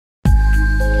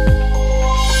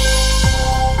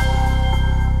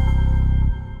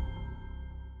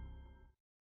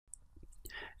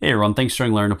Hey everyone, thanks for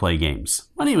learning to play games.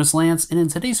 My name is Lance, and in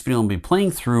today's video I'll be playing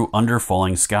through Under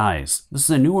Falling Skies. This is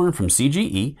a new one from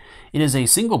CGE. It is a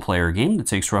single player game that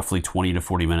takes roughly 20 to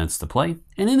 40 minutes to play,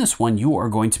 and in this one you are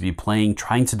going to be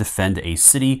trying to defend a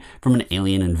city from an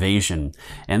alien invasion.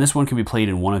 And this one can be played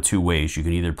in one of two ways. You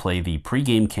can either play the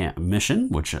pre-game mission,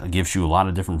 which gives you a lot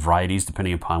of different varieties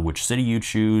depending upon which city you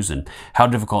choose and how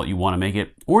difficult you want to make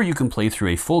it, or you can play through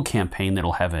a full campaign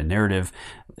that'll have a narrative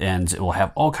and it will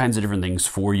have all kinds of different things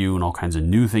for you and all kinds of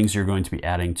new things you're going to be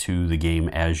adding to the game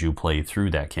as you play through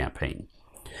that campaign.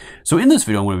 So in this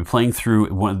video, I'm going to be playing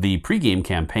through one of the pre-game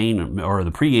campaign or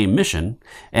the pre-game mission,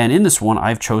 and in this one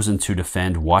I've chosen to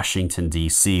defend Washington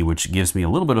DC, which gives me a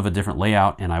little bit of a different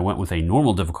layout, and I went with a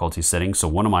normal difficulty setting, so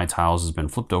one of my tiles has been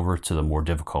flipped over to the more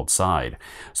difficult side.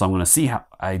 So I'm going to see how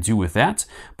I do with that,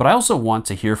 but I also want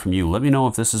to hear from you. Let me know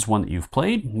if this is one that you've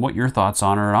played, what your thoughts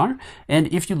on it are, and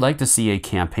if you'd like to see a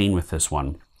campaign with this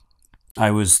one. I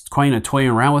was kind of toying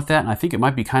around with that, and I think it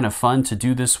might be kind of fun to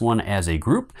do this one as a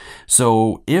group.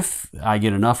 So if I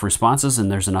get enough responses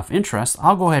and there's enough interest,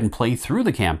 I'll go ahead and play through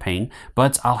the campaign,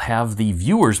 but I'll have the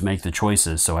viewers make the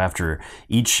choices. So after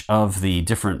each of the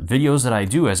different videos that I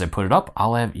do as I put it up,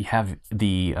 I'll have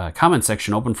the comment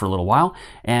section open for a little while,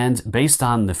 and based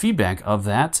on the feedback of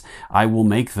that, I will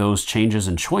make those changes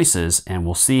and choices, and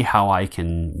we'll see how I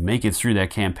can make it through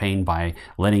that campaign by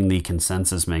letting the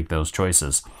consensus make those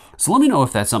choices. So let me know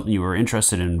if that's something you are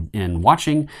interested in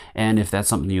watching, and if that's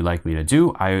something you'd like me to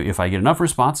do. If I get enough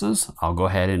responses, I'll go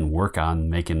ahead and work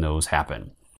on making those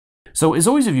happen. So as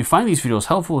always, if you find these videos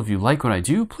helpful, if you like what I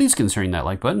do, please consider hitting that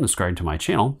like button and subscribe to my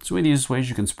channel. It's one of the easiest ways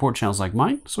you can support channels like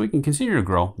mine so we can continue to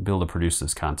grow and be able to produce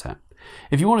this content.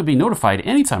 If you want to be notified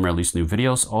anytime I release new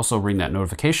videos, also ring that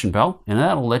notification bell, and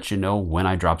that'll let you know when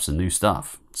I drop some new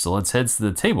stuff. So let's head to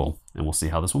the table and we'll see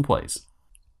how this one plays.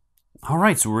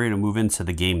 Alright, so we're ready to move into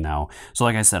the game now. So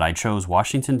like I said, I chose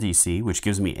Washington DC, which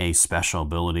gives me a special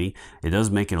ability. It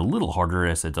does make it a little harder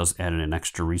as it does add an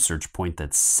extra research point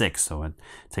that's 6, so it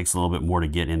takes a little bit more to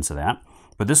get into that.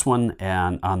 But this one,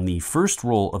 and on the first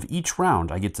roll of each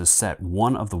round, I get to set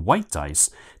one of the white dice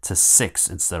to 6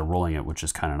 instead of rolling it, which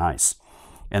is kind of nice.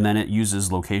 And then it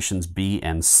uses locations B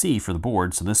and C for the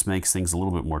board, so this makes things a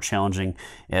little bit more challenging.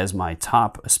 As my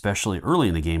top, especially early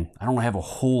in the game, I don't have a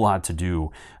whole lot to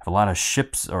do. I have a lot of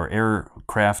ships or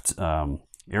aircraft,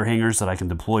 air hangars that I can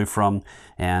deploy from,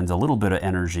 and a little bit of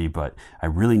energy, but I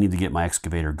really need to get my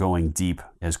excavator going deep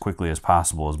as quickly as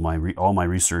possible as all my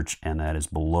research, and that is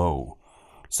below.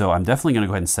 So I'm definitely going to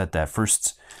go ahead and set that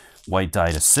first white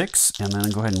die to 6, and then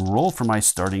go ahead and roll for my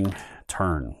starting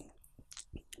turn.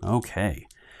 Okay.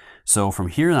 So from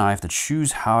here now I have to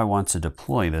choose how I want to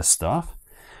deploy this stuff.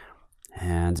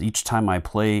 And each time I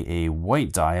play a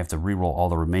white die, I have to reroll all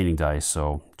the remaining dice.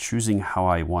 So choosing how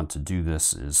I want to do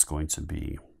this is going to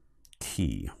be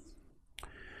key.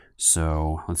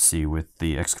 So let's see, with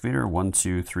the excavator, 1,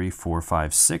 2, 3, 4,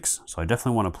 5, 6. So I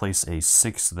definitely want to place a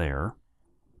 6 there.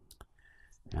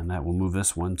 And that will move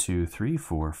this 1, 2, 3,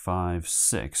 4, 5,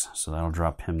 6. So that'll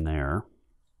drop him there.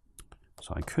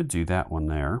 So I could do that one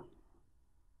there.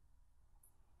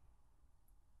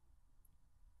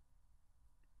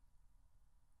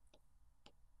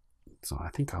 So I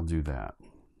think I'll do that.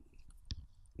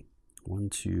 1,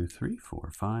 2, 3,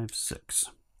 4, 5, 6.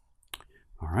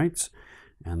 All right,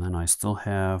 and then I still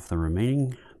have the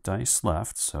remaining dice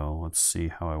left. So let's see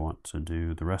how I want to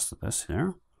do the rest of this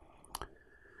here.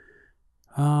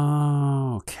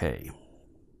 Okay,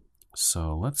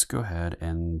 so let's go ahead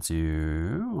and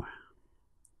do.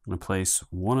 I'm going to place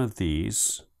one of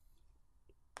these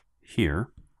here.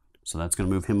 So that's going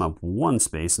to move him up 1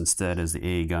 space. Instead, as the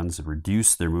AA guns have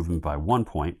reduced their movement by 1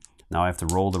 point. Now I have to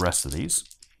roll the rest of these.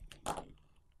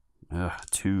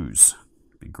 2s.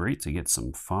 It'd be great to get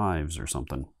some 5s or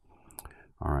something.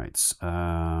 All right.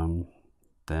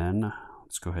 Then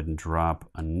let's go ahead and drop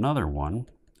another one,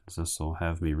 because this will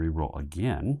have me re-roll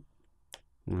again.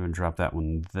 I'm going to drop that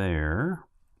one there.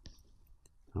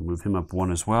 I'll move him up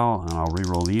 1 as well, and I'll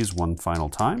re-roll these one final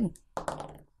time.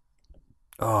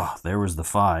 Oh, there was the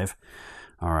 5.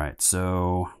 All right,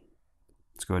 so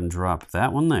let's go ahead and drop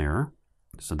that one there.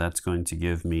 So that's going to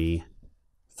give me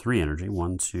 3 energy.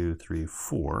 1, 2, 3,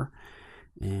 4.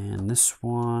 And this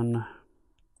one,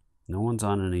 no one's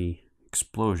on any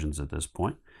explosions at this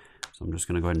point. So I'm just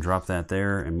going to go ahead and drop that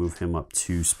there and move him up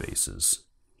 2 spaces.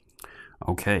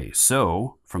 Okay,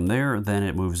 so from there, then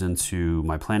it moves into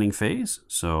my planning phase.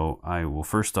 So I will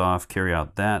first off carry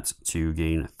out that to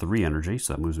gain 3 energy.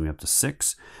 So that moves me up to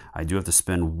 6. I do have to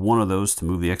spend one of those to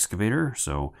move the excavator.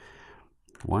 So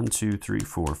 1, 2, 3,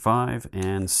 4, 5,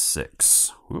 and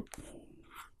 6. Whoop.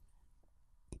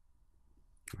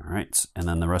 All right, and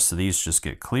then the rest of these just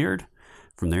get cleared.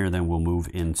 From there, then we'll move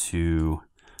into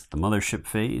the mothership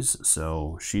phase.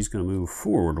 So she's going to move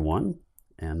forward one,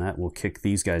 and that will kick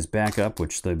these guys back up,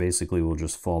 which they basically will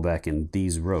just fall back in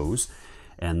these rows.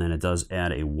 And then it does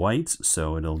add a white,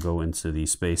 so it'll go into the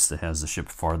space that has the ship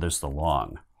farthest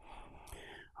along.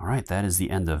 All right, that is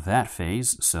the end of that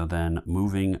phase. So then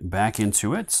moving back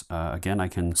into it, again, I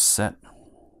can set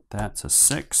that to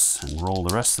 6 and roll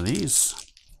the rest of these.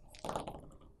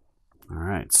 All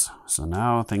right, so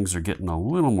now things are getting a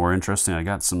little more interesting. I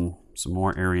got some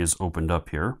more areas opened up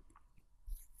here.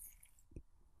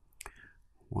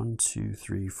 1, 2,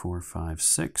 3, 4, 5,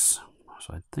 6.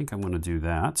 So I think I'm going to do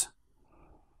that.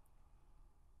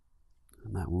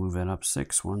 And that will move it up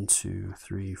 6. 1, 2,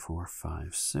 3, 4,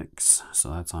 5, 6. So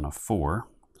that's on a 4.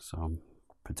 So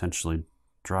potentially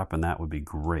dropping that would be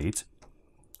great.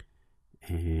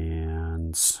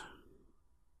 And let's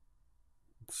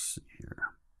see here.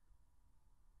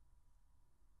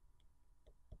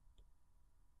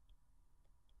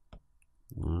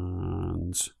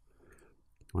 And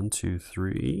 1, 2,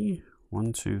 3,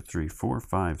 1, 2, 3, 4,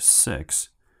 5, 6.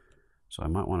 So I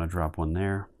might want to drop one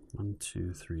there. 1,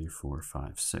 2, 3, 4,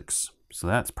 5, 6. So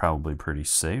that's probably pretty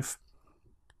safe.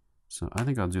 So I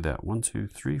think I'll do that. 1, 2,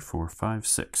 3, 4, 5,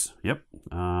 6. Yep.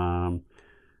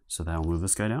 So that'll move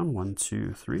this guy down. 1,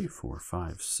 2, 3, 4,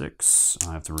 5, 6.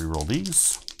 I have to re-roll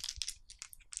these.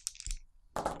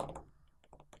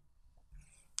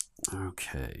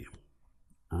 Okay.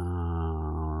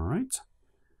 All right.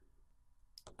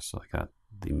 So I got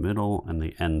the middle and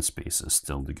the end spaces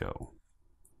still to go.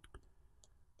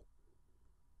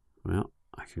 Well,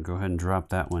 I can go ahead and drop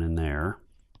that one in there.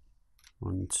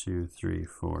 1, 2, 3,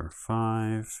 4,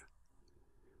 5.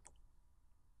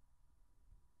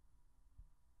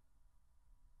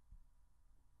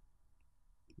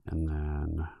 And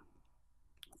then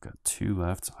I've got 2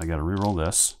 left. I got to re-roll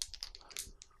this.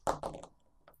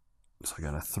 So I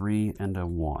got a 3 and a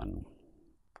 1.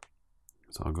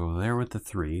 So I'll go there with the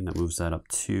 3. That moves that up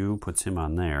 2, puts him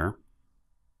on there.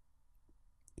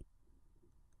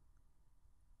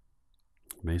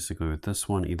 Basically with this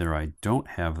one, either I don't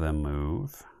have them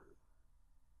move,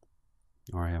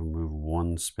 or I have them move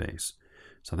 1 space.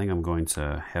 So I think I'm going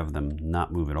to have them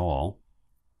not move at all.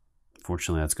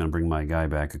 Fortunately, that's going to bring my guy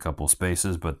back a couple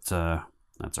spaces, but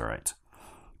that's all right.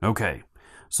 Okay,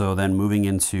 so then moving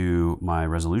into my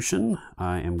resolution,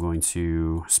 I am going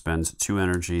to spend 2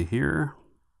 energy here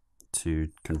to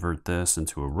convert this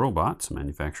into a robot,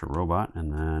 manufacture a robot,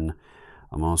 and then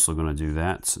I'm also going to do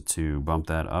that to bump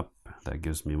that up. That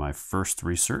gives me my first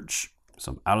research.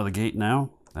 So I'm out of the gate now.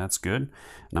 That's good. And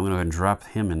I'm going to go ahead and drop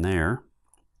him in there.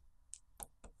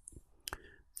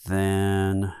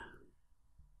 Then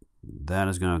that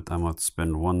is I'm going to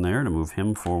spend 1 there to move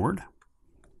him forward.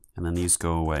 And then these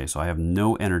go away. So I have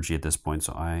no energy at this point,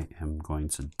 so I am going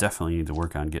to definitely need to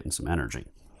work on getting some energy.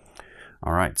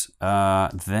 All right.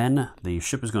 Then the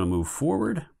ship is going to move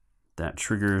forward. That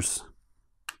triggers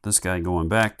this guy going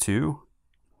back too.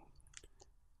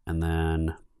 And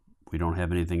then we don't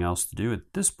have anything else to do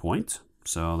at this point.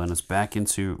 So then it's back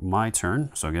into my turn.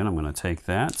 So again, I'm going to take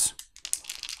that.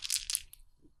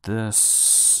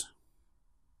 This,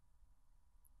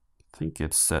 I think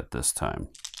it's set this time.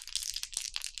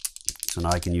 So now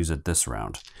I can use it this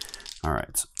round. All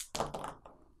right.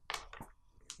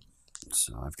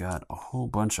 So I've got a whole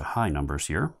bunch of high numbers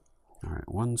here. All right,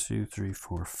 1, 2, 3,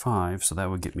 4, 5. So that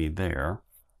would get me there.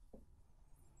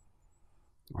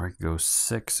 Or I could go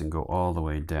 6 and go all the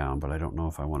way down, but I don't know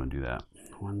if I want to do that.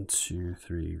 1, 2,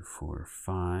 3, 4,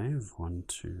 5. 1,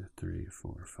 2, 3,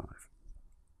 4, 5.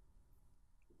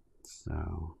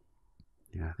 So,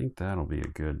 yeah, I think that'll be a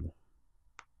good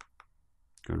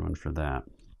one for that.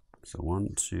 So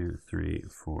 1, 2, 3,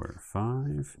 4,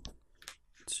 5.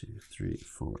 2, 3,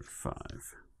 4,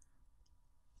 5.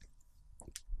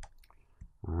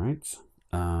 All right.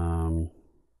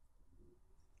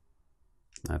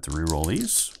 I have to re-roll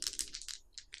these.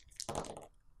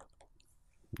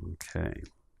 Okay.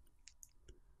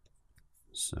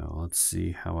 So let's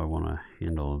see how I want to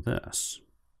handle this.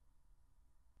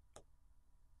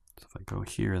 So if I go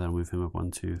here, then move him up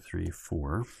 1, 2, 3,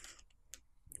 4.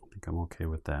 I think I'm okay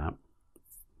with that.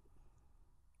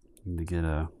 Need to get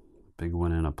a big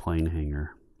one in a plane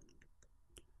hangar.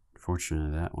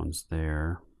 Unfortunately, that one's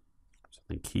there. So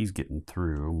I think he's getting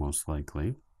through, most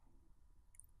likely.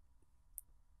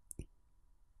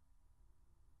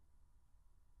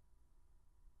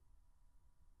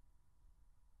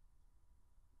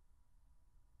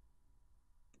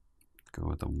 Go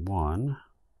with a 1.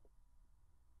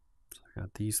 So I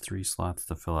got these 3 slots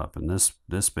to fill up, and this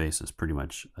space is pretty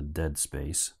much a dead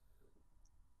space.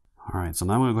 All right, so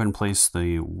now I'm going to go ahead and place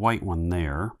the white one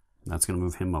there. That's going to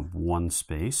move him up 1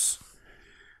 space.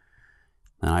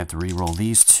 Then I have to re-roll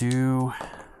these 2.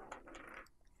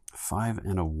 5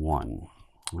 and a 1.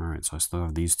 All right, so I still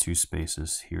have these 2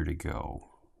 spaces here to go.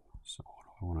 So what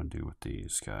do I want to do with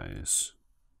these guys?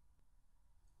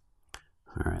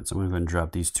 All right, so I'm going to go ahead and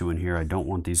drop these 2 in here. I don't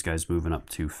want these guys moving up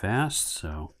too fast,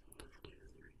 so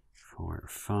 4,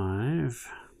 5,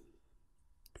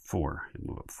 4, and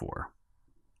move up 4.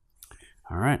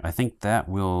 All right, I think that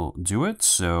will do it.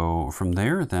 So from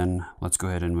there, then let's go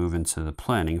ahead and move into the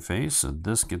planning phase. So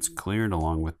this gets cleared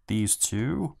along with these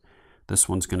 2. This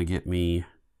one's going to get me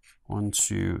 1,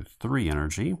 2, 3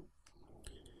 energy.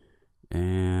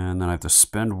 And then I have to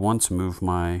spend 1 to move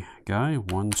my guy.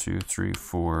 1, 2, 3,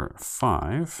 4,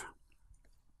 5.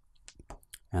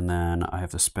 And then I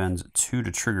have to spend 2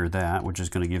 to trigger that, which is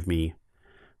going to give me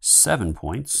 7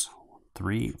 points.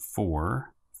 3,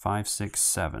 4, 5, 6,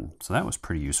 7. So that was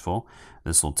pretty useful.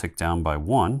 This will tick down by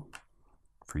 1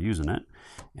 for using it.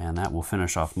 And that will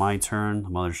finish off my turn. The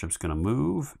mothership's going to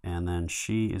move, and then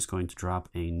she is going to drop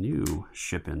a new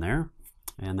ship in there.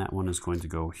 And that one is going to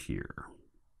go here.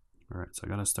 All right, so I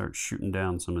got to start shooting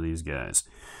down some of these guys.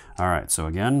 All right, so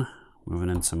again, moving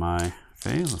into my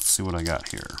phase. Let's see what I got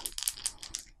here.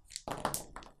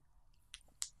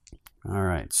 All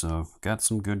right, so I've got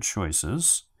some good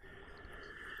choices.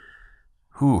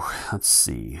 Whew, let's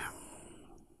see.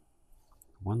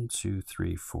 1, 2,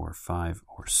 3, 4, 5,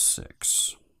 or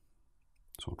 6.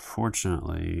 So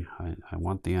unfortunately, I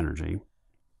want the energy.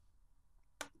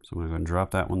 So I'm going to go and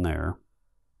drop that one there.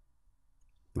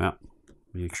 Well,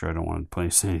 make sure I don't want to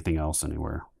place anything else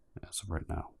anywhere as of right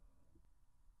now.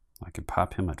 I could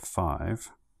pop him at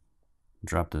 5.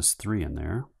 Drop this 3 in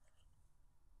there.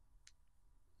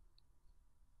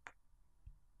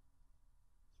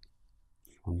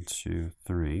 One, 2,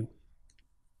 3.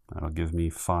 That'll give me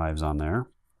 5s on there.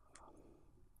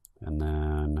 And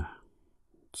then,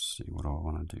 let's see, what do I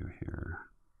want to do here?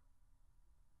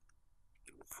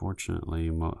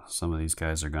 Unfortunately, some of these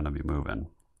guys are going to be moving.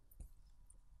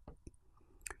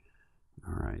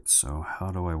 All right, so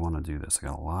how do I want to do this? I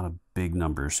got a lot of big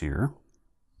numbers here.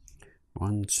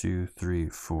 1, 2, 3,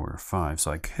 4, 5.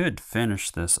 So I could finish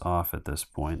this off at this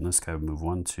point, and this guy would move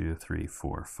 1, 2, 3,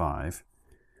 4, 5.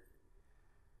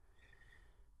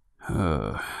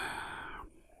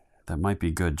 That might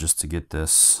be good just to get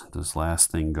this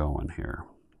last thing going here.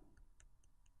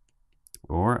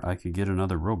 Or I could get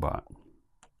another robot,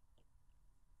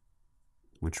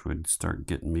 which would start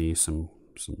getting me some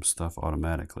stuff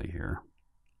automatically here.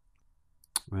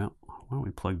 Well, why don't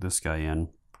we plug this guy in? I'm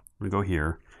going to go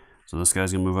here. So this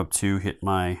guy's going to move up 2, hit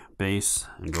my base,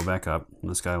 and go back up. And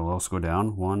this guy will also go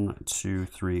down. 1, 2,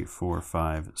 3, 4,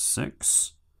 5,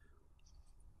 6.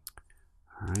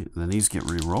 All right, then these get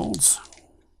re-rolled.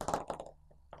 All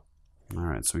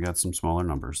right, so we got some smaller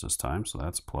numbers this time, so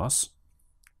that's plus.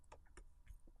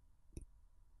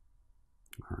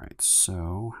 All right,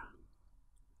 so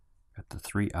got the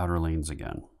 3 outer lanes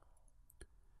again.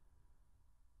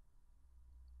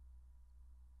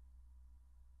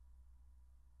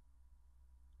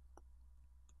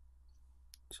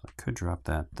 So I could drop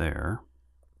that there.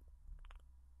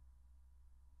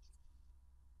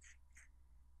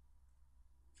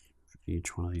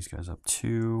 Each one of these guys up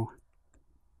 2.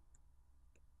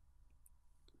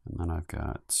 And then I've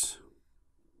got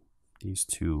these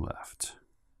 2 left.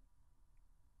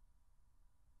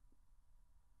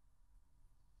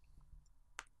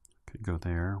 Could go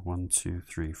there. 1, 2,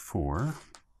 3, 4.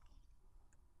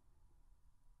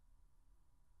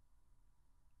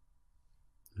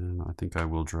 And I think I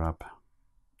will drop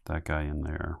that guy in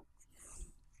there.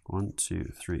 1,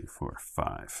 2, 3, 4,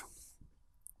 5.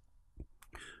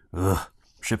 Ugh,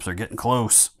 ships are getting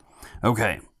close.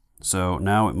 Okay, so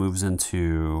now it moves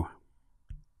into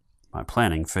my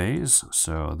planning phase.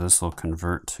 So this will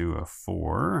convert to a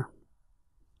 4.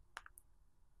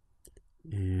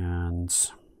 And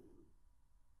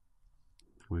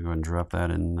we go ahead and drop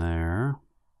that in there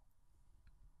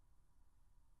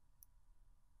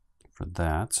for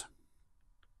that.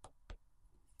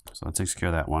 So that takes care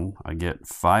of that one. I get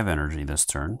 5 energy this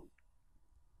turn.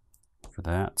 For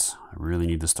that, I really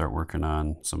need to start working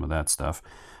on some of that stuff.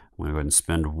 I'm going to go ahead and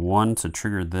spend 1 to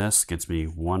trigger this. Gets me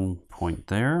 1 point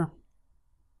there.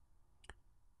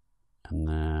 And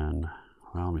then,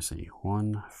 well, let me see.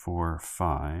 1, 4,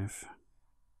 5.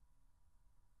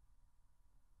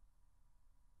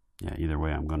 Yeah, either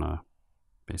way, I'm going to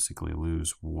basically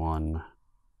lose 1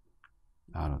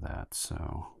 out of that.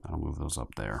 So I'll move those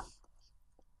up there.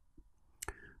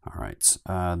 All right,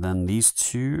 then these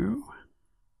 2.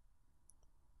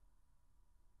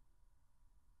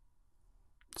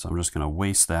 So I'm just going to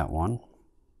waste that one.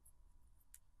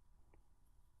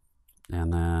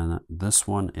 And then this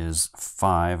one is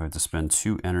 5. I have to spend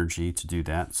 2 energy to do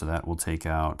that. So that will take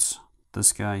out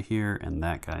this guy here and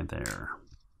that guy there.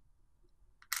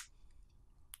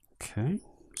 Okay,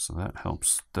 so that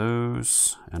helps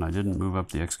those. And I didn't move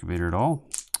up the excavator at all.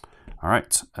 All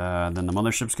right, then the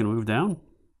mothership's going to move down.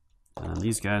 And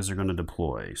these guys are going to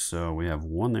deploy. So we have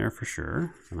one there for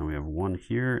sure. And then we have one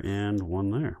here and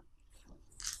one there.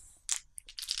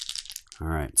 All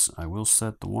right, so I will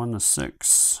set the 1 to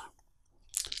 6.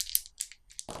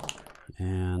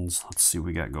 And let's see what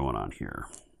we got going on here.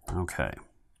 Okay.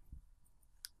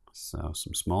 So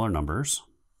some smaller numbers.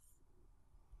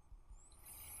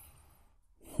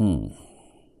 All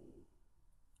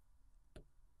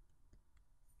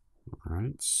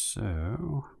right,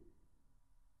 so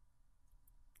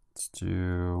let's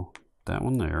do that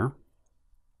one there.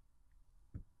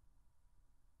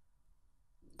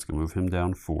 Let's go move him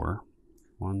down 4.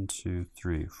 1, 2,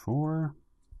 3, 4.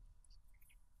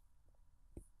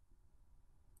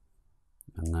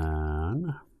 And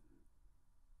then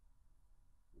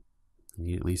I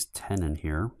need at least 10 in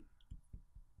here.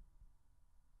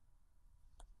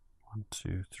 1,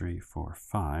 2, 3, 4,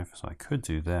 5. So I could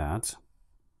do that.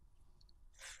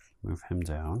 Move him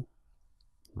down.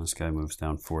 This guy moves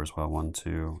down 4 as well. 1,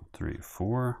 2, 3,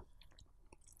 4.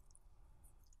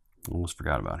 Almost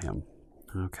forgot about him.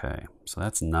 Okay, so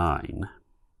that's 9.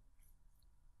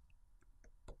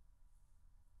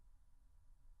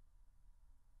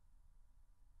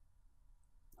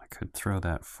 I could throw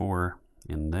that 4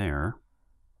 in there.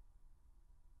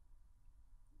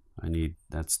 I need,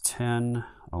 that's 10,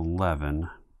 11.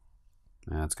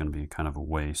 That's going to be kind of a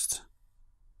waste.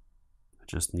 I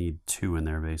just need 2 in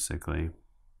there basically.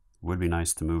 Would be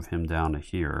nice to move him down to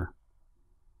here.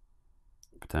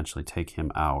 Potentially take him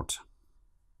out.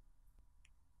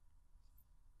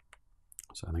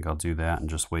 So I think I'll do that and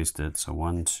just waste it. So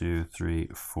 1, 2, 3,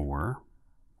 4.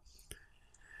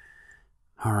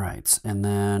 All right, and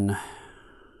then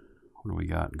what do we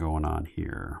got going on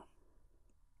here?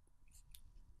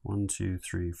 1, 2,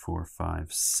 3, 4,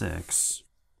 5, 6.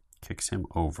 Kicks him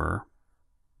over.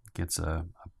 Gets a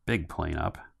big plane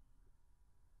up.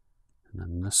 And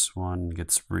then this one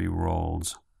gets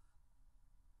re-rolled.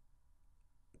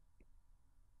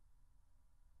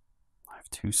 I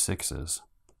have 2 6s.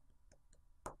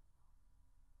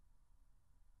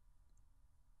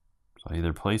 So I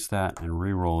either place that and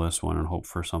re-roll this one and hope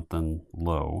for something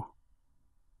low.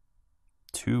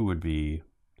 2 would be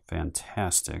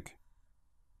fantastic.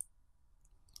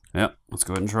 Yep, let's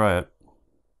go ahead and try it.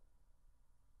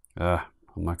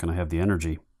 I'm not going to have the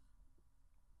energy.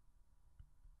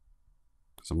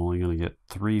 So I'm only going to get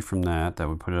 3 from that. That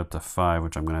would put it up to 5,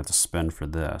 which I'm going to have to spend for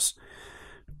this.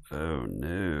 Oh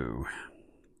no.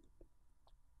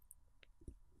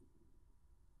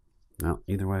 Well,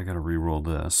 either way I got to re-roll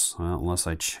this. Well, unless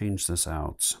I change this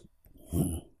out.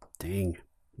 Dang.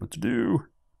 What to do?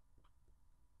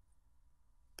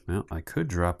 Well, I could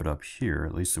drop it up here.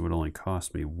 At least it would only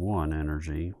cost me 1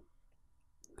 energy.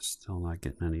 Still not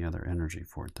getting any other energy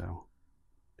for it though.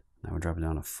 That would drop it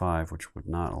down to 5, which would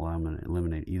not allow me to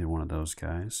eliminate either one of those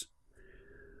guys.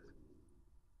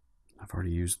 I've already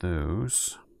used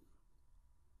those.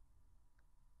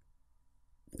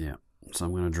 Yeah, so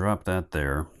I'm going to drop that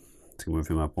there to move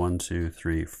him up 1, 2,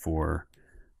 3, 4.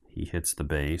 He hits the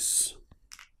base.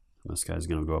 This guy's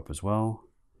going to go up as well.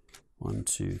 1,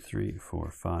 2, 3,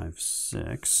 4, 5,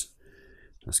 6.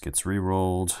 This gets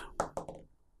re-rolled.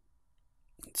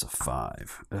 It's a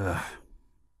 5. Ugh.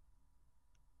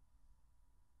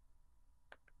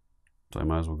 So I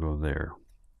might as well go there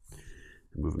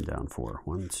and move him down 4.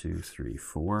 1, 2, 3,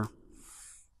 4.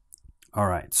 All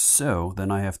right, so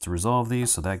then I have to resolve these,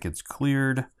 so that gets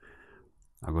cleared.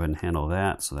 I'll go ahead and handle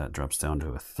that, so that drops down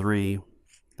to a 3.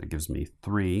 That gives me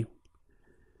 3.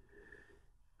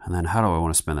 And then how do I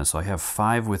want to spend this? So I have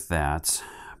 5 with that,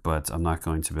 but I'm not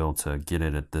going to be able to get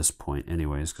it at this point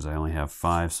anyways, because I only have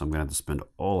 5, so I'm going to have to spend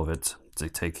all of it to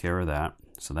take care of that.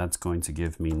 So that's going to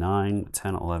give me 9,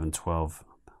 10, 11, 12.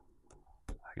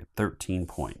 I get 13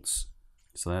 points.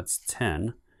 So that's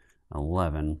 10,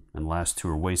 11, and last 2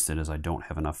 are wasted as I don't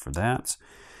have enough for that.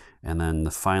 And then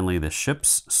finally the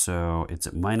ships, so it's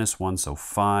at -1, so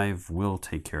 5 will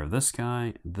take care of this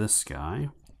guy, this guy.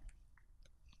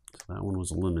 So that one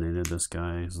was eliminated, this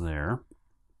guy is there.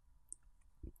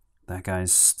 That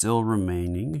guy's still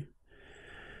remaining.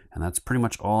 And that's pretty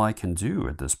much all I can do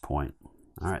at this point.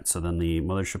 All right, so then the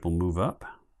mothership will move up.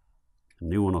 A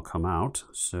new one will come out.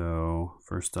 So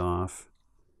first off,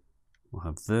 we'll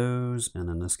have those, and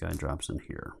then this guy drops in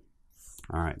here.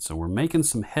 All right, so we're making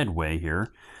some headway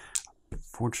here.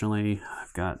 Fortunately,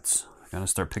 I've got to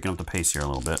start picking up the pace here a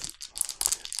little bit.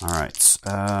 All right,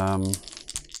 I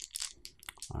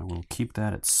will keep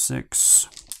that at 6.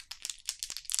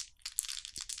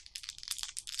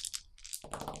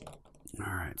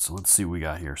 All right, so let's see what we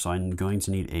got here. So I'm going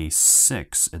to need a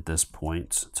 6 at this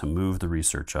point to move the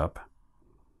research up.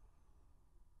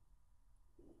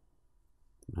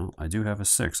 Well, I do have a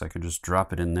 6. I could just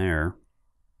drop it in there.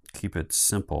 Keep it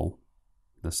simple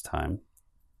this time.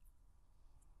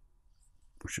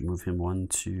 We should move him 1,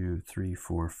 2, 3,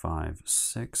 4, 5,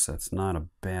 6. That's not a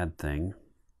bad thing.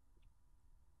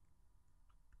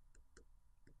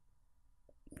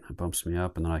 That bumps me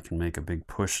up, and then I can make a big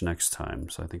push next time.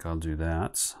 So I think I'll do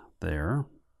that there.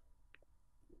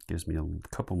 Gives me a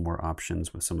couple more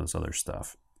options with some of this other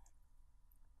stuff.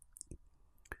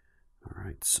 All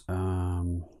right.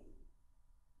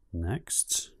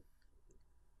 Next.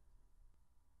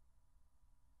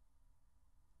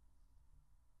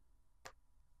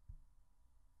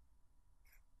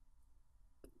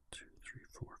 2, 3,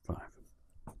 4, 5.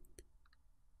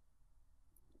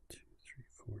 2, 3,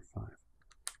 4, 5.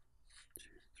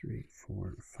 2, 3,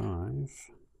 4, 5.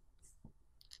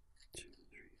 2,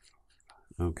 3, 4,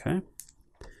 5. Okay.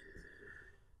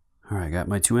 All right, I got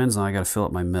my 2 ends, now I got to fill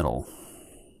up my middle.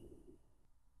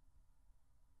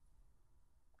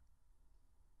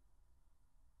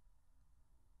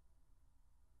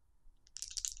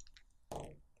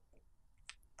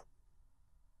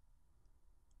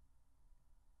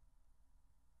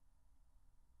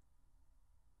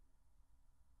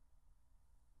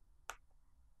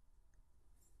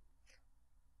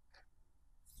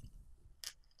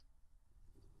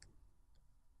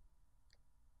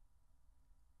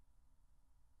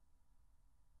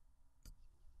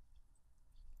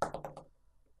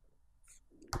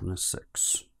 And a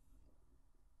 6.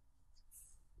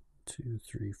 2,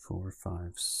 3, 4,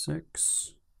 5,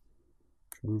 6.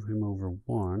 Move him over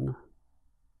 1.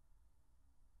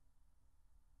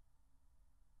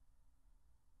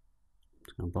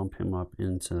 Just gonna bump him up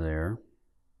into there.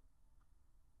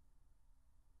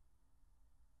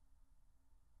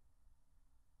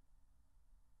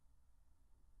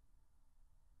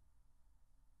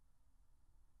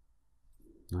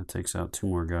 That takes out 2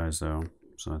 more guys though,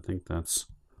 so I think that's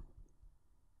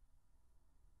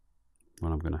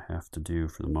what I'm going to have to do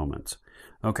for the moment.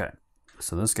 Okay,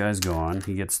 so this guy's gone.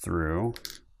 He gets through,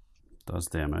 does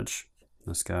damage.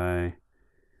 This guy,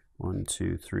 1,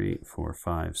 2, 3, 4,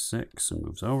 5, 6, and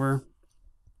moves over.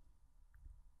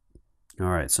 All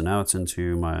right, so now it's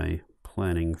into my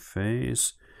planning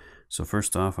phase. So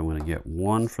first off, I'm going to get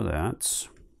 1 for that.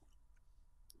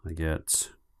 I get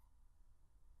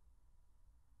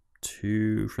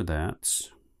 2 for that.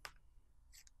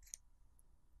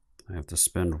 I have to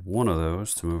spend 1 of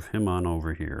those to move him on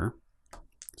over here.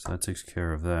 So that takes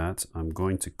care of that. I'm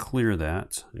going to clear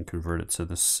that and convert it to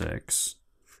the 6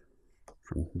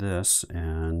 from this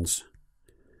and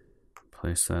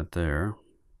place that there.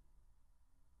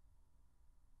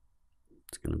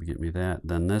 It's going to get me that.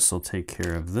 Then this will take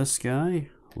care of this guy.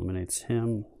 Eliminates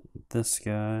him, this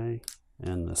guy,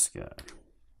 and this guy.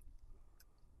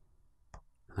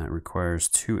 That requires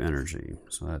 2 energy.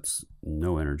 So that's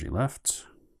no energy left.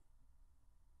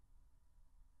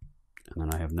 And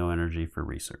then I have no energy for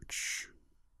research.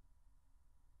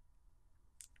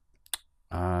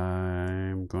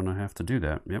 I'm going to have to do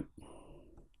that. Yep.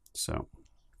 So,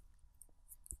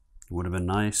 would have been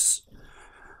nice,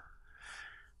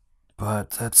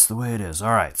 but that's the way it is.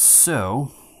 All right,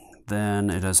 so then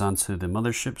it is onto the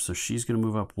mothership. So she's going to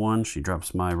move up 1. She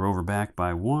drops my rover back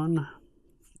by 1.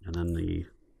 And then the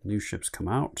new ships come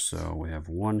out. So we have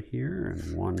 1 here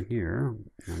and 1 here,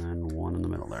 and then 1 in the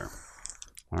middle there.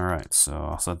 All right, so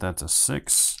I'll set that to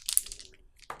 6.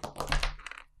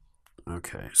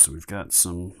 Okay, so we've got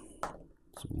some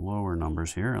lower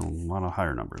numbers here and a lot of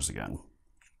higher numbers again.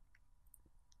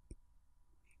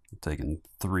 Taking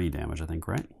 3 damage, I think,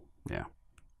 right? Yeah.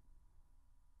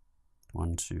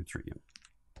 1, 2, 3.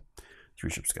 3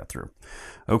 ships got through.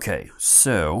 Okay,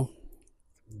 so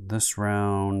this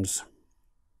round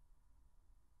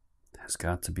has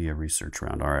got to be a research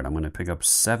round. All right, I'm going to pick up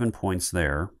 7 points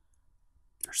there.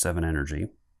 Or 7 energy.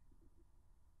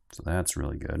 So that's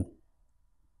really good.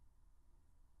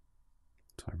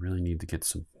 So I really need to get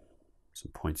some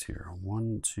points here.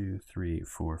 1, 2, 3,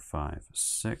 4, 5,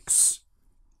 6.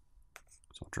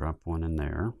 So I'll drop 1 in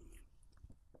there.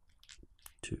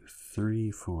 2,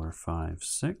 3, 4, 5,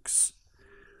 6.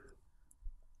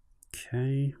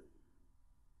 Okay.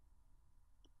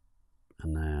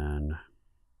 And then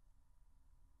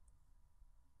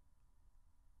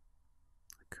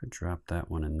Could drop that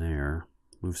one in there.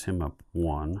 Moves him up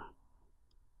 1.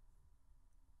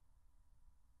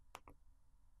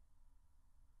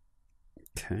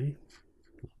 Okay,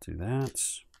 I'll do that.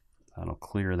 That'll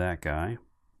clear that guy.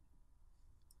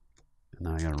 And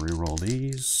then I gotta re-roll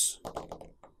these.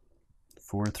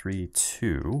 4, 3,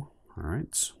 2. All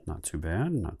right, not too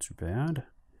bad, not too bad.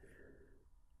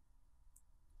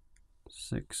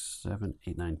 6, 7,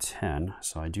 8, 9, 10.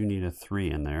 So I do need a 3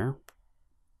 in there.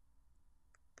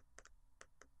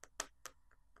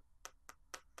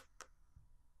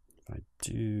 If I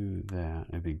do that,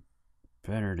 it'd be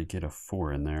better to get a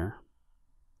 4 in there.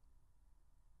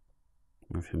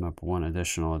 Move him up 1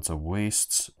 additional. It's a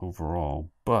waste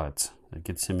overall, but it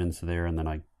gets him into there, and then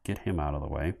I get him out of the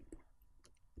way.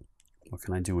 What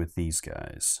can I do with these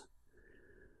guys?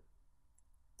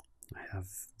 I have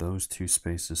those 2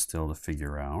 spaces still to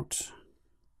figure out.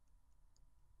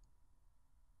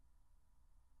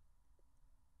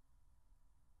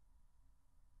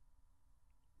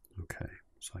 Okay,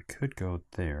 so I could go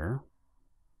there.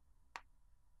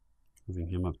 Moving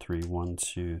him up 3, 1,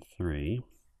 2, 3.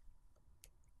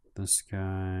 This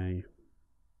guy.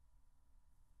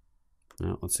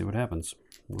 Now, let's see what happens.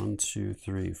 1, 2,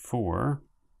 3, 4.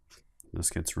 This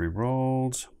gets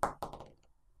re-rolled.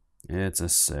 It's a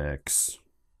 6.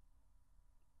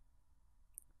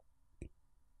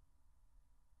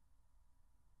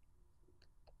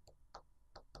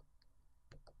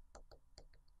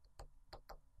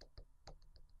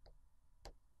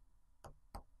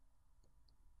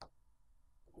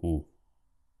 Ooh.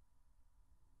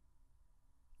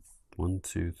 1,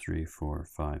 2, 3, 4,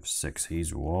 5, 6.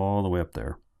 He's all the way up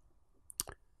there.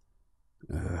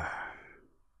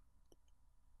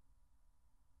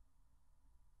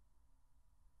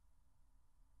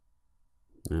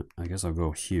 Yeah, I guess I'll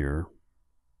go here.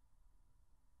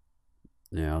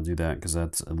 Yeah, I'll do that because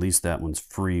that's at least that one's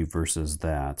free versus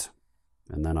that.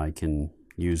 And then I can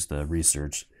use the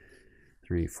research.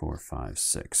 3, 4, 5,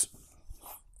 6.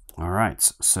 All right,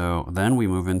 so then we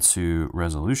move into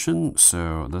resolution.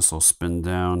 So this will spin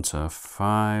down to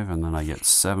 5, and then I get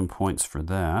 7 points for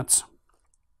that.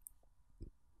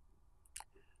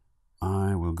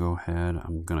 I will go ahead,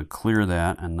 I'm going to clear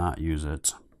that and not use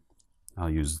it. I'll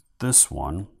use this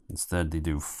one. Instead, they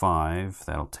do 5.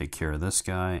 That'll take care of this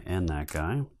guy and that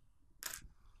guy.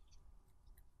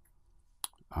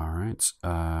 All right.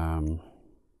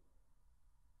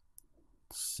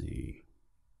 Let's see.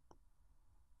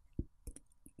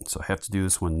 So I have to do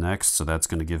this one next. So that's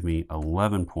going to give me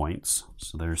 11 points.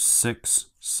 So there's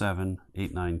 6, 7,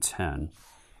 8, 9, 10.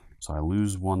 So I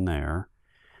lose 1 there.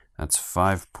 That's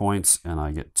 5 points, and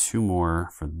I get 2 more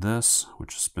for this,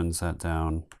 which spins that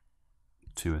down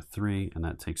to a 3, and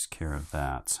that takes care of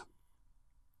that.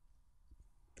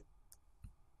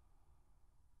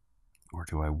 Or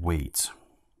do I wait?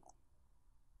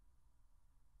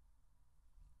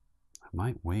 I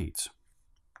might wait.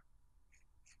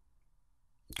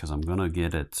 Because I'm going to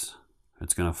get it.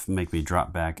 It's going to make me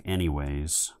drop back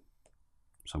anyways.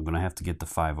 So I'm going to have to get the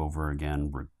 5 over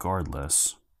again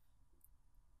regardless.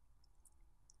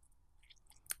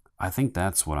 I think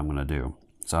that's what I'm going to do.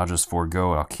 So I'll just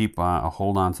forego it. I'll keep on, I'll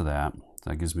hold on to that.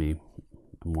 That gives me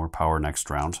more power next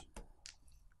round.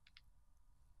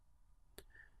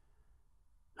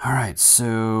 All right,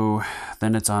 so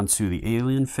then it's on to the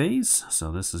alien phase.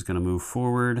 So this is going to move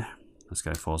forward. This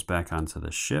guy falls back onto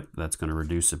the ship. That's going to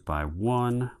reduce it by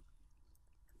 1.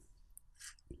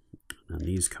 And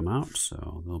these come out,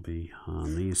 so they'll be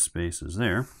on these spaces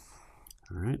there.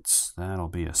 All right, that'll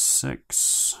be a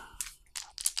 6.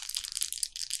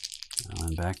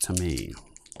 And back to me.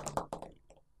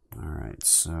 All right,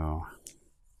 so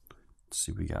let's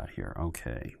see what we got here.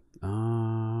 Okay.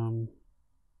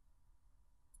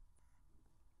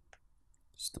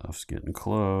 Stuff's getting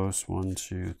close. 1,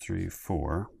 2, 3,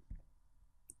 4.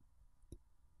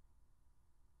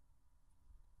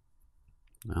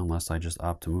 Unless I just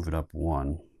opt to move it up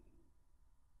 1.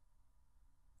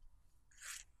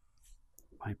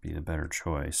 Might be the better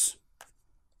choice.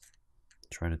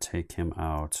 Try to take him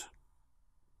out.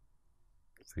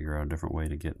 Figure out a different way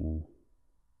to get in.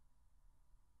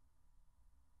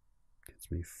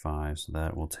 Gets me 5, so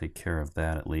that will take care of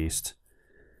that at least.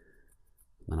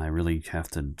 And I really have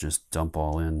to just dump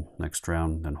all in next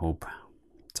round and hope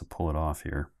to pull it off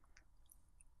here.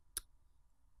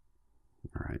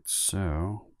 All right,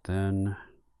 so then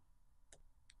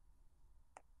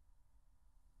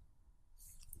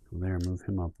there, move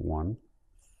him up 1.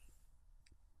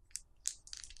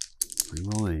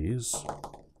 Reroll these.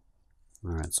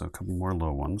 All right, so a couple more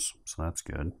low ones, so that's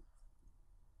good.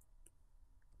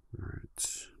 All right.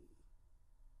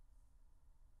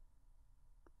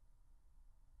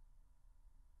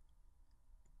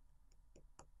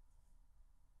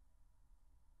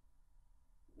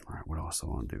 what else I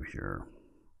want to do here?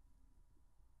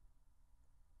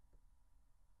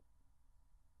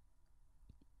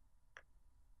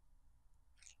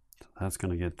 So that's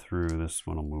going to get through. This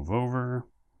one will move over.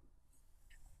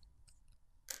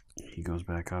 He goes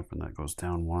back up, and that goes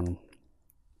down one.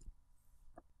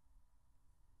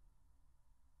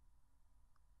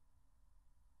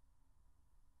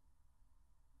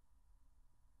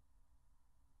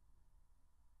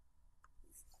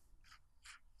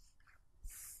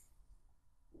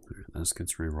 This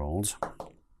gets re-rolled.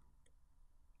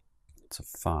 It's a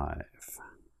 5.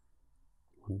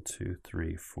 1, 2,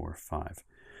 3, 4, 5.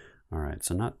 All right,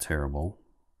 so not terrible.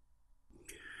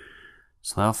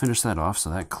 So that'll finish that off.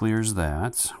 So that clears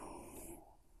that.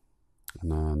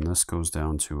 And then this goes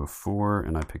down to a 4,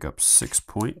 and I pick up 6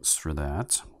 points for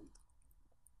that.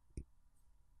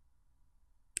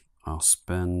 I'll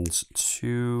spend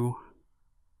 2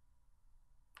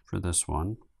 for this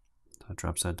one. That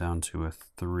drops that down to a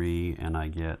 3, and I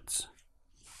get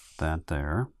that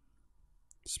there.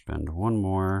 Spend 1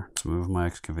 more to move my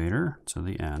excavator to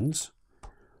the ends.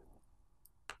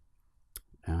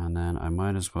 And then I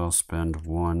might as well spend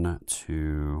 1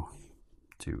 to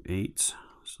do 8.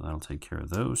 So that'll take care of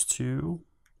those 2.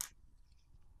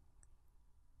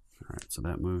 All right, so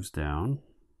that moves down.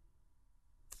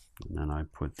 And then I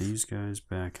put these guys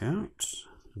back out,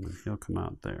 and then he'll come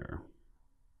out there.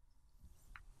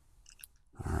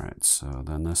 All right, so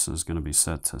then this is going to be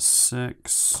set to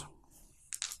 6.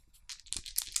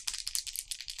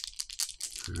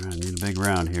 All right, I need a big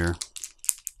round here.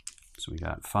 So we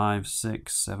got 5,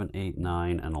 6, 7, 8,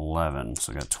 9, and 11.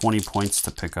 So I got 20 points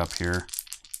to pick up here.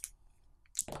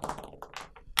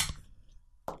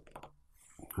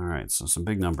 All right, so some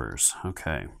big numbers.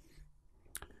 Okay.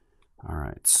 All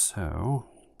right, so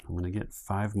I'm going to get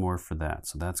 5 more for that.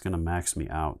 So that's going to max me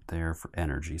out there for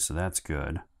energy. So that's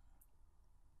good.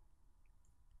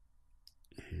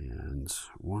 And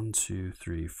 1, 2,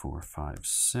 3, 4, 5,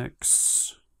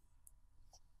 6.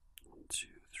 1, 2,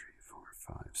 3, 4,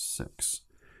 5, 6.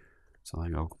 So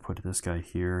I'll put this guy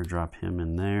here, drop him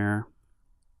in there.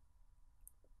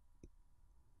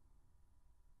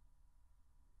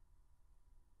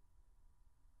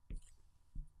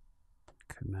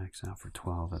 Could max out for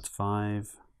 12. That's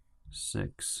 5,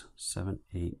 6, 7,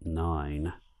 8,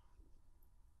 9.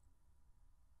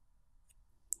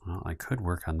 Well, I could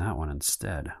work on that one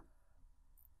instead.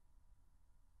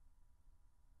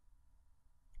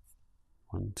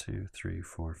 1, 2, 3,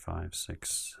 4, 5,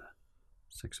 6.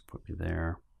 6 put me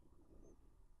there.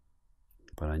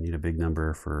 But I need a big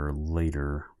number for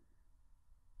later.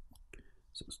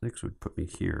 So 6 would put me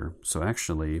here. So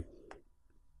actually,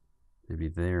 maybe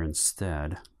there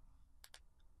instead.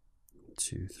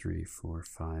 2, 3, 4,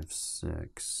 5,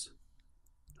 6.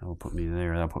 That will put me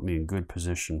there. That'll put me in good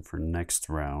position for next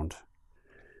round,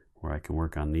 where I can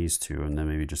work on these 2 and then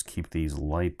maybe just keep these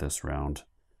light this round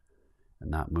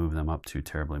and not move them up too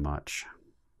terribly much.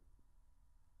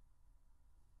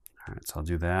 All right, so I'll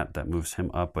do that. That moves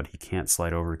him up, but he can't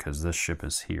slide over because this ship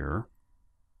is here.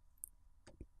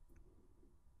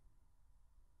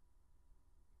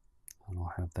 And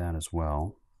I'll have that as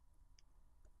well.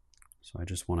 So I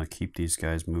just want to keep these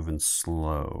guys moving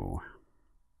slow.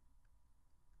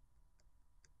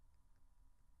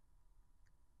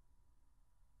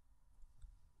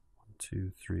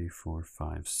 2, 3, 4,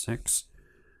 5, 6.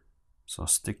 So I'll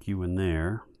stick you in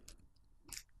there.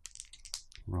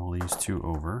 Roll these 2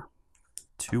 over.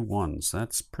 2 1s.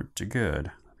 That's pretty good.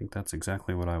 I think that's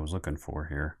exactly what I was looking for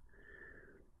here.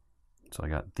 So I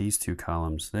got these 2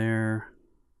 columns there.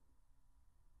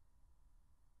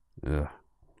 Ugh.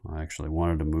 I actually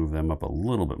wanted to move them up a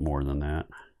little bit more than that,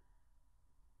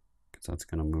 because that's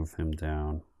going to move him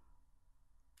down.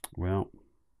 Well,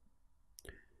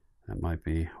 that might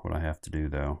be what I have to do,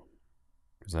 though,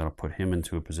 because that'll put him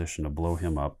into a position to blow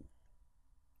him up.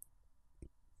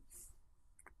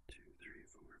 2, 3,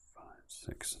 4, 5,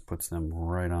 6. Puts them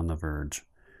right on the verge.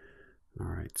 All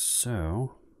right,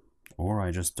 so, or I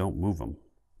just don't move them.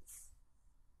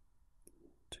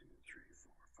 2, 3,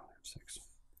 4, 5, 6.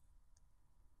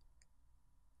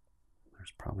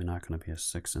 There's probably not going to be a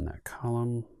 6 in that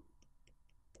column.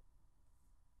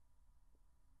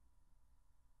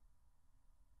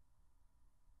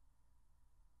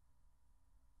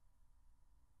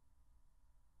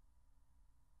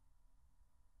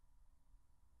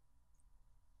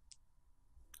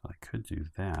 I could do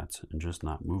that and just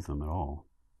not move them at all,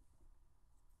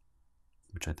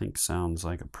 which I think sounds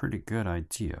like a pretty good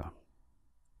idea.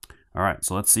 All right,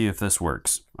 so let's see if this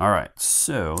works. All right,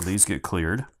 so these get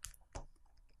cleared.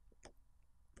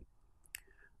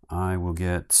 I will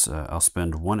get, I'll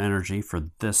spend 1 energy for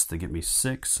this to get me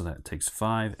 6, so that takes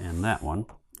 5, and that one.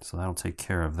 So that'll take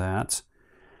care of that.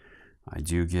 I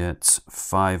do get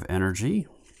 5 energy.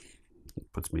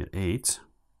 It puts me at 8.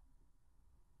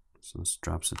 So this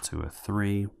drops it to a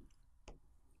 3.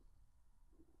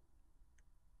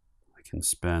 I can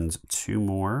spend 2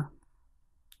 more.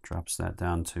 Drops that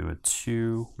down to a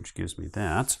 2, which gives me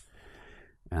that.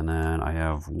 And then I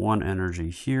have 1 energy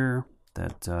here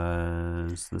that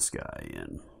does this guy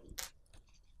in.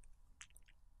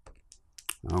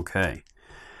 Okay.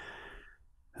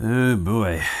 Oh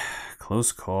boy.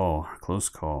 Close call. Close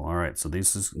call. All right, so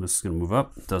this is going to move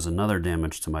up. Does another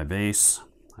damage to my base.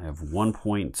 I have 1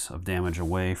 point of damage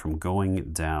away from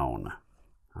going down.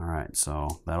 All right,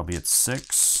 so that'll be at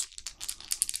 6.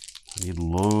 I need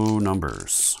low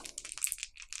numbers.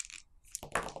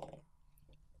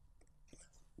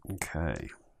 Okay.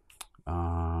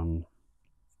 Oh,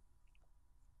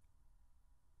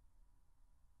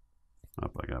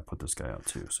 I gotta put this guy out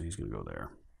too, so he's gonna go there.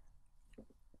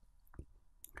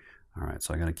 All right,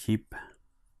 so I gotta keep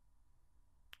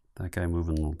that guy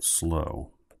moving a little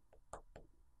slow.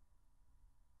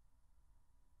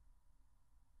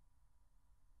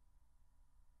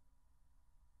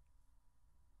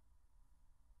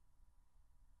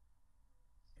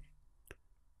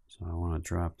 So I want to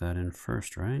drop that in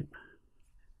first, right?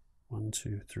 1,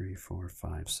 2, 3, 4,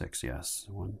 5, 6. Yes.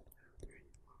 1, 3,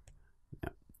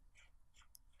 4.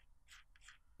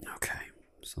 Yeah. Okay.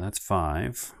 So that's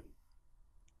 5.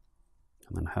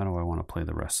 And then how do I want to play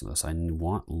the rest of this? I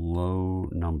want low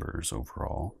numbers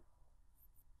overall.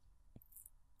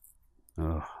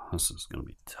 Ugh, this is going to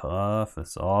be tough.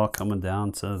 It's all coming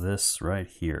down to this right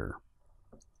here.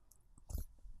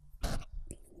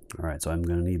 All right, so I'm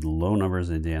going to need low numbers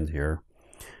at the end here.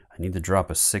 I need to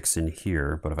drop a 6 in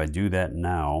here, but if I do that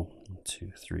now, 1,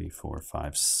 2, 3, 4,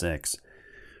 5, 6,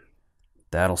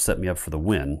 that'll set me up for the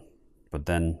win. But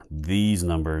then these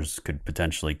numbers could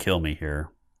potentially kill me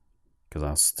here, because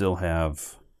I'll still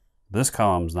have, this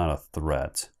column's not a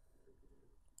threat.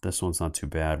 This one's not too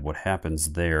bad. What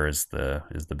happens there is the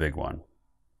big one.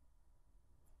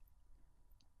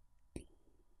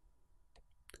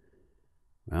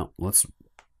 Well, let's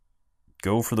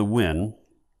go for the win.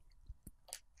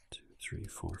 2, 3,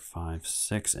 4, 5,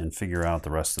 6, and figure out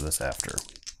the rest of this after.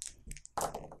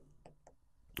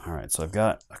 All right, so I've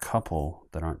got a couple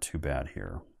that aren't too bad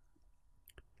here.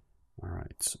 All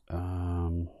right.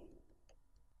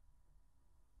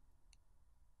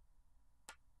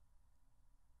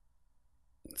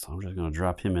 So I'm just going to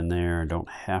drop him in there. I don't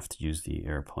have to use the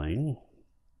airplane.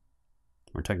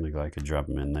 Or technically I could drop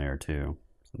him in there too,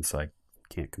 since I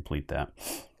can't complete that.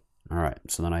 All right,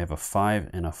 so then I have a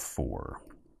 5 and a 4.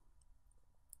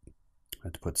 I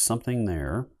have to put something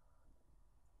there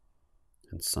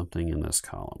and something in this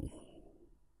column.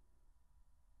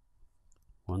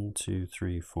 1, 2,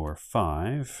 3, 4,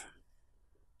 5.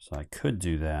 So I could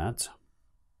do that.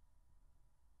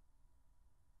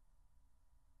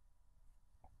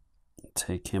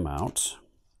 Take him out.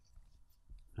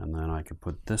 And then I could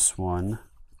put this one,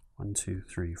 1, 2,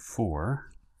 3,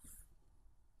 4.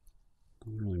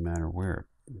 Doesn't really matter where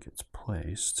it gets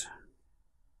placed.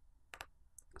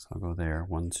 So I'll go there,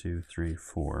 1, 2, 3,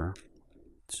 4.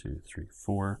 2, 3,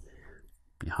 4.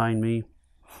 Behind me.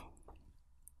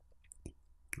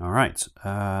 All right,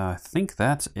 I think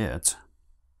that's it.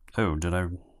 Oh, did I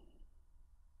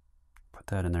put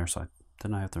that in there? So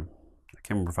didn't I have to, I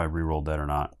can't remember if I re-rolled that or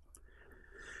not.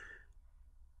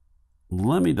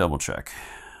 Let me double check.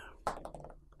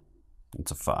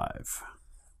 It's a 5.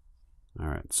 All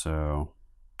right, so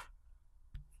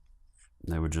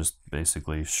they would just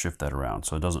basically shift that around.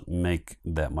 So it doesn't make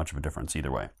that much of a difference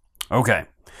either way. Okay,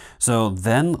 so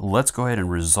then let's go ahead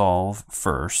and resolve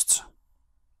first.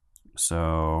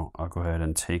 So I'll go ahead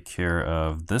and take care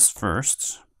of this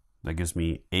first. That gives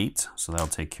me 8, so that'll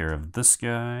take care of this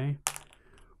guy.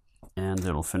 And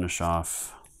it'll finish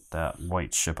off that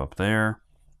white ship up there.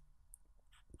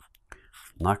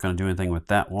 Not going to do anything with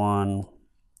that one.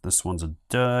 This one's a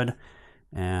dud.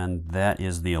 And that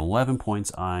is the 11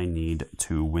 points I need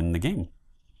to win the game.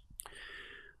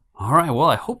 All right, well,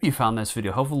 I hope you found this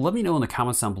video helpful. Let me know in the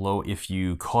comments down below if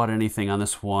you caught anything on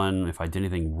this one, if I did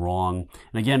anything wrong.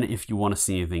 And again, if you want to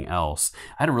see anything else.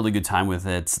 I had a really good time with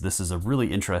it. This is a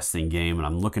really interesting game, and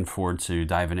I'm looking forward to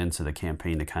diving into the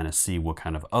campaign to kind of see what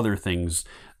kind of other things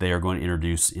they are going to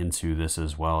introduce into this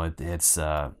as well. It's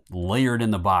layered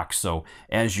in the box, so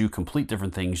as you complete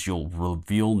different things, you'll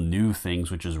reveal new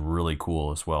things, which is really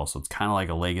cool as well. So it's kind of like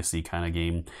a legacy kind of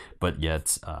game, but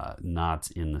yet not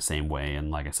in the same way.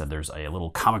 And like I said, said, there's a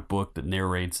little comic book that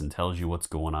narrates and tells you what's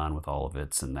going on with all of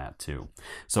it and that too.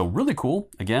 So really cool.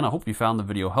 Again, I hope you found the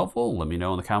video helpful. Let me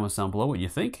know in the comments down below what you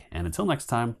think. And until next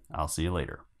time, I'll see you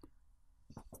later.